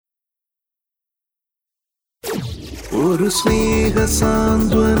ഒരു സ്നേഹ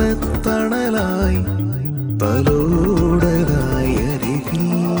സാന്ത്വന തണലായി തലോടലായി അരികിൽ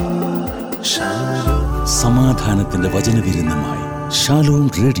സമാധാനത്തിന്റെ വചനവിരുന്നമായി ഷാലോം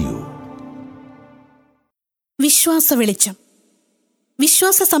റേഡിയോ. വിശ്വാസവെളിച്ചം.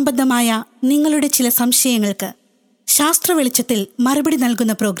 വിശ്വാസ സംബന്ധമായ നിങ്ങളുടെ ചില സംശയങ്ങൾക്ക് ശാസ്ത്രവെളിച്ചത്തിൽ മറുപടി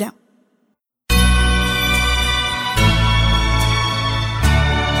നൽകുന്ന പ്രോഗ്രാം.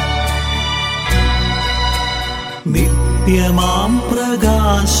 നിത്യമാം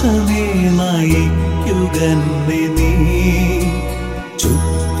പ്രകാശമേ നയിക്കുകന്നെ നീ,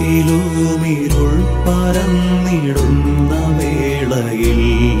 ചുറ്റിലുമിരുൾ പരന്നിടുന്ന വേളയിൽ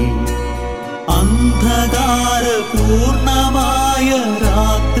അന്ധകാരപൂർണമായ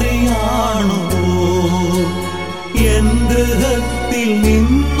രാത്രിയാണോ എൻ ഗൃഹത്തിൽ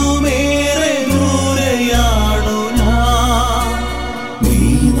നിന്നുമേറെ ദൂരെയാണോ ഞാൻ. നീ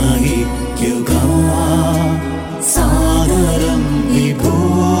നയിക്കുക സാഗരം വിഭോ,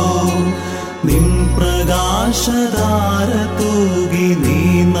 നിൻ പ്രകാശധാര തൂകി നീ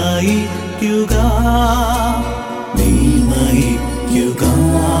നയിക്കുക, നീ നയിക്കുക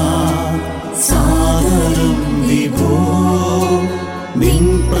സാഗരം വിഭോ, നിൻ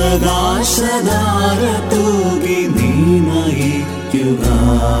പ്രകാശധാര തൂകി നീ നയിക്കുക.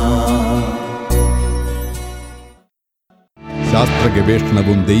 ശാസ്ത്ര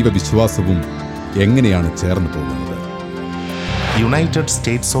ഗവേഷണവും ദൈവവിശ്വാസവും എങ്ങനെയാണ് ചേർന്ന് പോകുന്നത്? യുണൈറ്റഡ്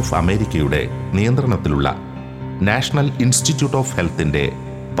സ്റ്റേറ്റ്സ് ഓഫ് അമേരിക്കയുടെ നിയന്ത്രണത്തിലുള്ള നാഷണൽ ഇൻസ്റ്റിറ്റ്യൂട്ട് ഓഫ് ഹെൽത്തിന്റെ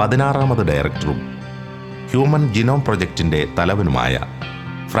 16ാമത് ഡയറക്ടറും ഹ്യൂമൻ ജിനോം പ്രൊജക്ടിന്റെ തലവനുമായ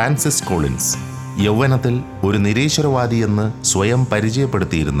ഫ്രാൻസിസ് കോളിൻസ് യൗവനത്തിൽ ഒരു നിരീശ്വരവാദിയെന്ന് സ്വയം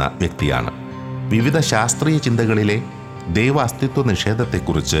പരിചയപ്പെടുത്തിയിരുന്ന വ്യക്തിയാണ്. വിവിധ ശാസ്ത്രീയ ചിന്തകളിലെ ദൈവ അസ്തിത്വ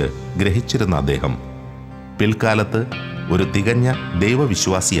നിഷേധത്തെക്കുറിച്ച് ഗ്രഹിച്ചിരുന്ന അദ്ദേഹം പിൽക്കാലത്ത് ഒരു തികഞ്ഞ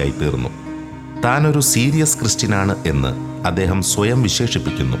ദൈവവിശ്വാസിയായി തീർന്നു. താനൊരു സീരിയസ് ക്രിസ്ത്യനാണ് എന്ന് അദ്ദേഹം സ്വയം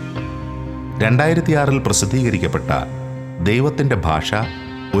വിശേഷിപ്പിക്കുന്നു. 2006 പ്രസിദ്ധീകരിക്കപ്പെട്ട ദൈവത്തിൻ്റെ ഭാഷ,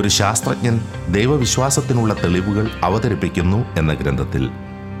 ഒരു ശാസ്ത്രജ്ഞൻ ദൈവവിശ്വാസത്തിനുള്ള തെളിവുകൾ അവതരിപ്പിക്കുന്നു എന്ന ഗ്രന്ഥത്തിൽ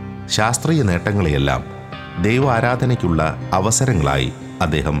ശാസ്ത്രീയ നേട്ടങ്ങളെയെല്ലാം ദൈവ ആരാധനയ്ക്കുള്ള അവസരങ്ങളായി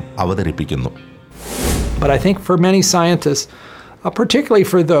അദ്ദേഹം അവതരിപ്പിക്കുന്നു. But I think for many scientists, particularly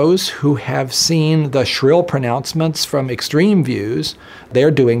for those who have seen the shrill pronouncements from extreme views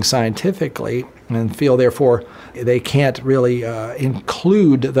they're doing scientifically and feel therefore they can't really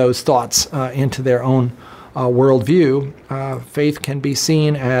include those thoughts into their own worldview, faith can be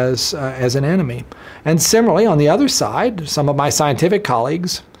seen as an enemy. And similarly, on the other side, some of my scientific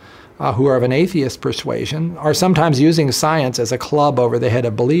colleagues who are of an atheist persuasion are sometimes using science as a club over the head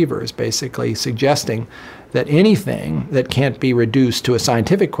of believers, basically suggesting that anything that can't be reduced to a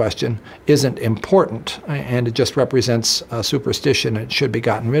scientific question isn't important and it just represents a superstition and should be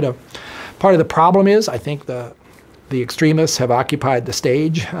gotten rid of. Part of the problem is, I think the extremists have occupied the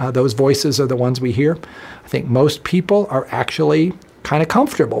stage. Those voices are the ones we hear. I think most people are actually kind of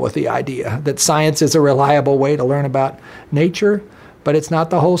comfortable with the idea that science is a reliable way to learn about nature, but it's not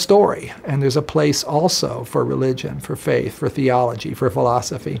the whole story. And there's a place also for religion, for faith, for theology, for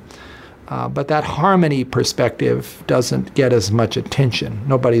philosophy. But that harmony perspective doesn't get as much attention.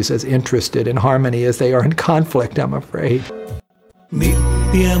 Nobody's as interested in harmony as they are in conflict, I'm afraid.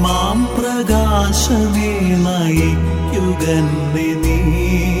 നിത്യമാം പ്രകാശമേ നയിക്കുകന്നെ നീ,